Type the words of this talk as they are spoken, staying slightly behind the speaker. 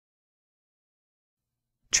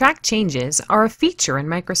Track changes are a feature in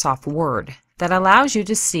Microsoft Word that allows you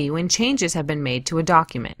to see when changes have been made to a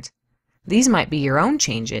document. These might be your own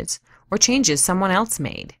changes or changes someone else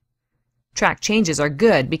made. Track changes are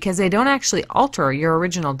good because they don't actually alter your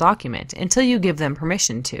original document until you give them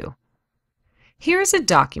permission to. Here is a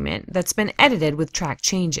document that's been edited with track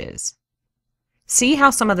changes. See how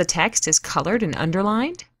some of the text is colored and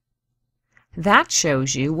underlined? That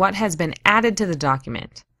shows you what has been added to the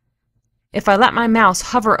document. If I let my mouse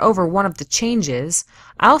hover over one of the changes,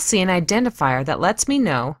 I'll see an identifier that lets me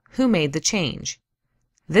know who made the change.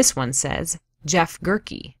 This one says Jeff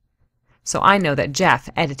Gerke, so I know that Jeff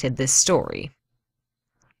edited this story.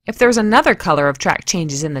 If there's another color of track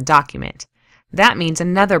changes in the document, that means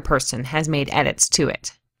another person has made edits to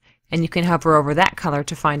it, and you can hover over that color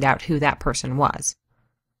to find out who that person was.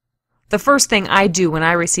 The first thing I do when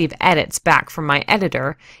I receive edits back from my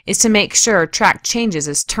editor is to make sure track changes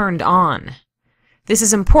is turned on. This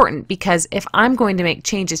is important because if I'm going to make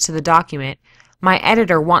changes to the document, my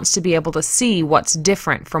editor wants to be able to see what's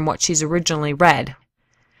different from what she's originally read.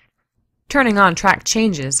 Turning on track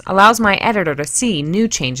changes allows my editor to see new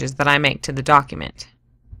changes that I make to the document.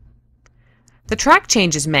 The Track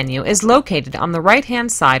Changes menu is located on the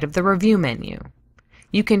right-hand side of the Review menu.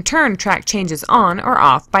 You can turn track changes on or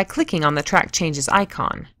off by clicking on the track changes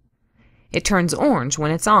icon. It turns orange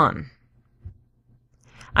when it's on.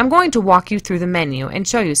 I'm going to walk you through the menu and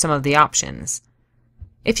show you some of the options.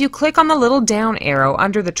 If you click on the little down arrow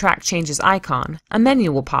under the track changes icon, a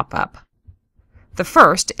menu will pop up. The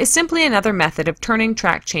first is simply another method of turning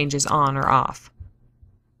track changes on or off.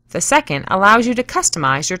 The second allows you to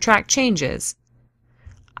customize your track changes.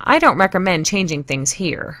 I don't recommend changing things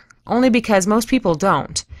here, only because most people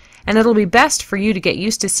don't, and it'll be best for you to get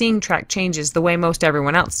used to seeing track changes the way most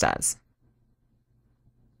everyone else does.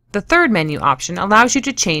 The third menu option allows you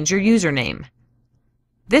to change your username.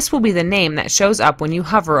 This will be the name that shows up when you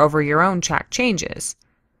hover over your own track changes.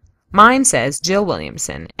 Mine says Jill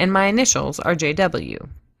Williamson, and my initials are JW.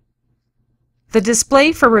 The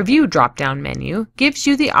Display for Review drop-down menu gives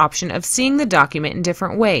you the option of seeing the document in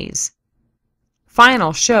different ways.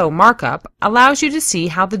 Final Show Markup allows you to see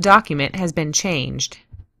how the document has been changed.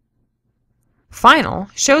 Final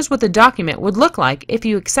shows what the document would look like if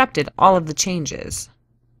you accepted all of the changes.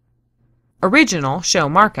 Original Show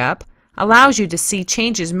Markup allows you to see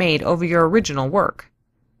changes made over your original work.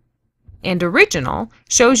 And Original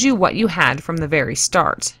shows you what you had from the very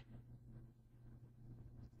start.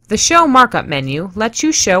 The Show Markup menu lets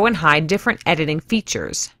you show and hide different editing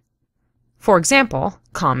features. For example,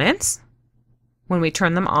 comments. When we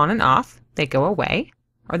turn them on and off, they go away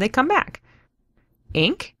or they come back.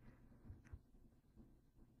 Ink.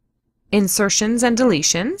 Insertions and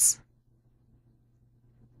deletions.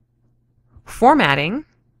 Formatting.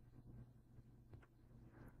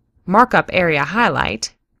 Markup area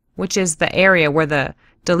highlight, which is the area where the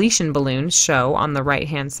deletion balloons show on the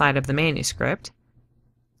right-hand side of the manuscript.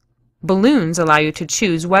 Balloons allow you to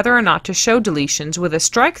choose whether or not to show deletions with a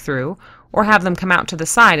strike-through or have them come out to the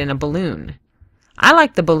side in a balloon. I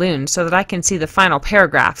like the balloon so that I can see the final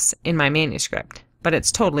paragraphs in my manuscript, but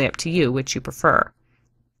it's totally up to you which you prefer.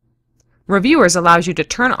 Reviewers allows you to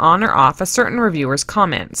turn on or off a certain reviewer's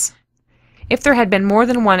comments. If there had been more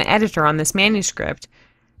than one editor on this manuscript,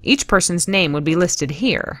 each person's name would be listed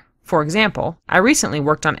here. For example, I recently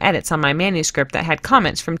worked on edits on my manuscript that had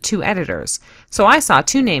comments from 2 editors, so I saw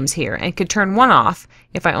 2 names here and could turn one off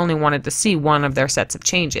if I only wanted to see one of their sets of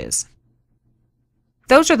changes.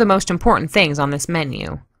 Those are the most important things on this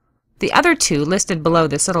menu. The other 2 listed below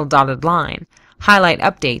this little dotted line, Highlight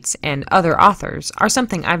Updates and Other Authors, are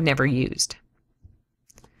something I've never used.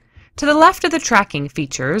 To the left of the tracking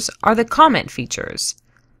features are the comment features.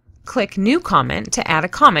 Click New Comment to add a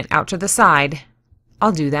comment out to the side.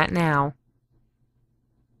 I'll do that now.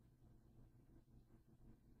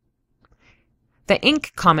 The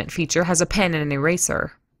Ink comment feature has a pen and an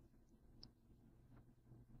eraser.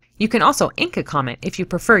 You can also ink a comment if you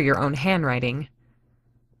prefer your own handwriting.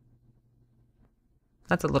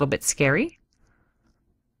 That's a little bit scary.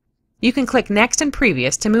 You can click Next and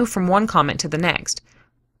Previous to move from one comment to the next.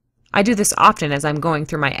 I do this often as I'm going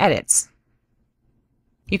through my edits.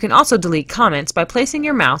 You can also delete comments by placing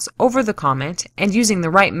your mouse over the comment and using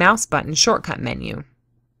the right mouse button shortcut menu.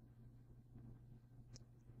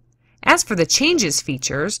 As for the Changes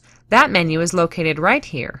features, that menu is located right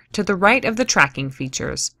here, to the right of the tracking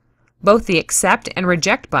features. Both the Accept and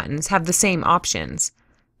Reject buttons have the same options.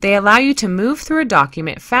 They allow you to move through a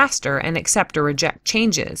document faster and accept or reject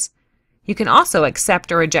changes. You can also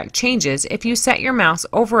accept or reject changes if you set your mouse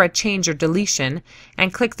over a change or deletion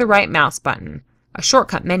and click the right mouse button, A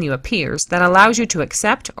shortcut menu appears that allows you to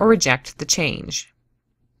accept or reject the change.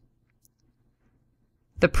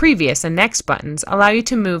 The Previous and Next buttons allow you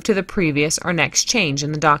to move to the previous or next change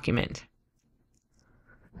in the document.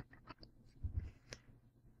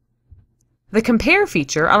 The Compare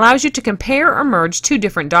feature allows you to compare or merge two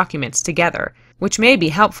different documents together, which may be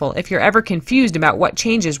helpful if you're ever confused about what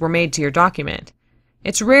changes were made to your document.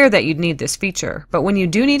 It's rare that you'd need this feature, but when you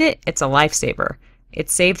do need it, it's a lifesaver.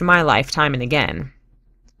 It's saved my life time and again.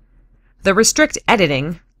 The Restrict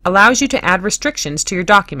Editing allows you to add restrictions to your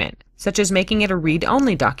document, such as making it a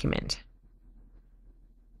read-only document.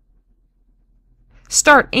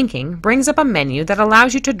 Start Inking brings up a menu that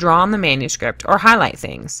allows you to draw on the manuscript or highlight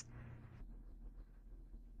things.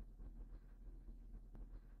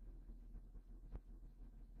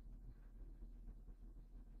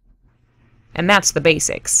 And that's the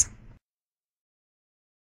basics.